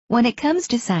When it comes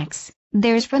to sex,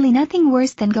 there's really nothing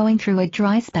worse than going through a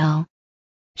dry spell.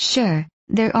 Sure,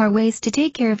 there are ways to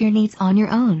take care of your needs on your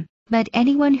own, but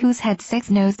anyone who's had sex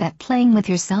knows that playing with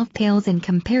yourself pales in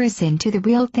comparison to the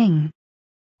real thing.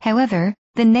 However,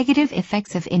 the negative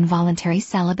effects of involuntary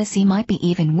celibacy might be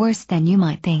even worse than you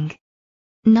might think.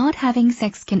 Not having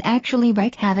sex can actually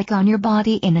wreak havoc on your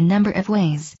body in a number of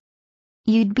ways.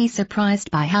 You'd be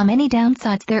surprised by how many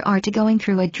downsides there are to going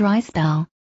through a dry spell.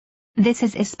 This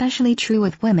is especially true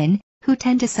with women, who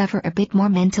tend to suffer a bit more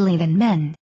mentally than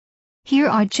men. Here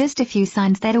are just a few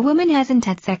signs that a woman hasn't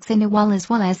had sex in a while, as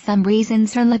well as some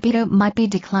reasons her libido might be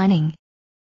declining.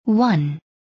 1.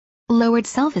 Lowered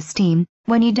self-esteem.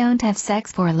 When you don't have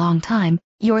sex for a long time,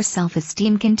 your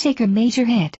self-esteem can take a major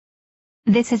hit.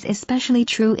 This is especially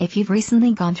true if you've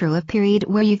recently gone through a period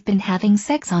where you've been having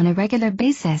sex on a regular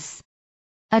basis.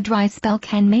 A dry spell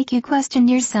can make you question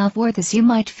your self-worth, as you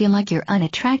might feel like you're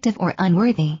unattractive or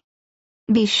unworthy.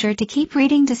 Be sure to keep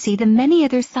reading to see the many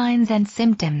other signs and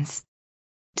symptoms.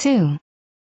 2.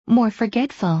 More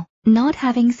forgetful. Not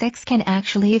having sex can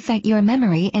actually affect your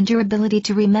memory and your ability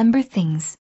to remember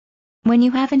things. When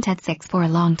you haven't had sex for a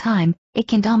long time, it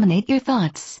can dominate your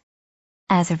thoughts.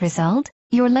 As a result,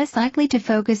 you're less likely to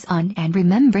focus on and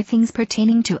remember things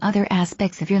pertaining to other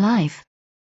aspects of your life.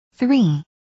 3.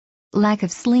 Lack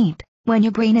of sleep. When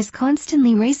your brain is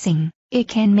constantly racing, it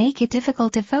can make it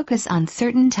difficult to focus on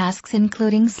certain tasks,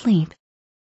 including sleep.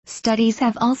 Studies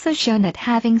have also shown that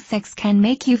having sex can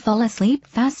make you fall asleep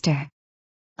faster.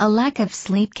 A lack of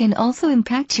sleep can also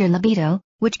impact your libido,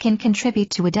 which can contribute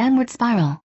to a downward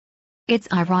spiral.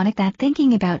 It's ironic that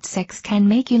thinking about sex can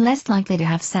make you less likely to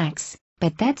have sex,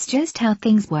 but that's just how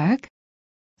things work.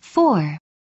 4.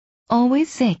 Always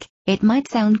sick. It might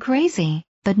sound crazy,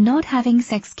 but not having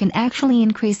sex can actually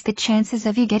increase the chances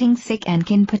of you getting sick and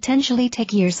can potentially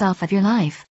take years off of your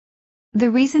life. The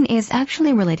reason is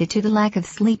actually related to the lack of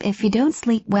sleep. If you don't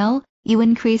sleep well, you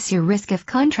increase your risk of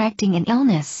contracting an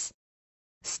illness.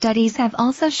 Studies have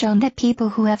also shown that people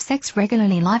who have sex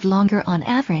regularly live longer on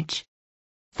average.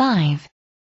 5.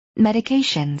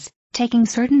 Medications. Taking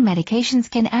certain medications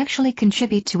can actually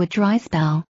contribute to a dry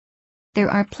spell. There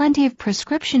are plenty of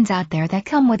prescriptions out there that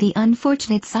come with the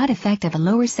unfortunate side effect of a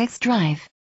lower sex drive.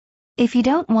 If you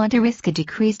don't want to risk a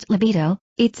decreased libido,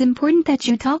 it's important that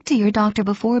you talk to your doctor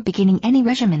before beginning any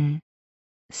regimen.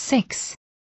 6.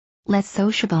 Less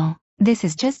sociable. This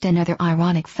is just another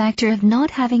ironic factor of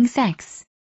not having sex.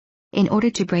 In order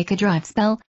to break a dry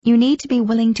spell, you need to be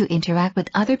willing to interact with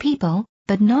other people,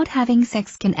 but not having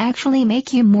sex can actually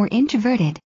make you more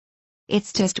introverted.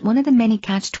 It's just one of the many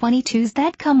catch-22s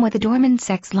that come with a dormant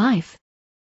sex life.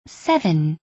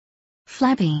 7.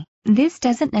 Flabby. This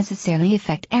doesn't necessarily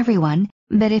affect everyone,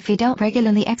 but if you don't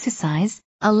regularly exercise,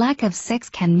 a lack of sex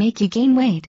can make you gain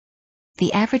weight.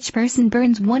 The average person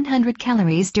burns 100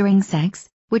 calories during sex,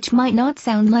 which might not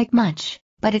sound like much,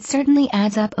 but it certainly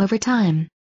adds up over time.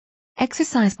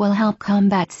 Exercise will help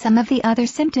combat some of the other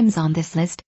symptoms on this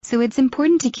list, so it's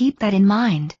important to keep that in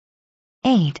mind.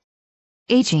 8.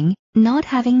 Aging. Not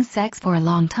having sex for a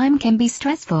long time can be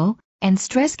stressful, and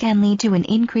stress can lead to an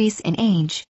increase in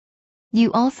age.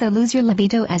 You also lose your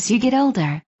libido as you get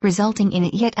older, resulting in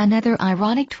yet another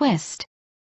ironic twist.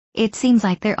 It seems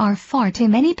like there are far too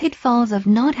many pitfalls of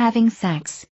not having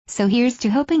sex, so here's to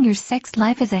hoping your sex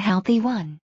life is a healthy one.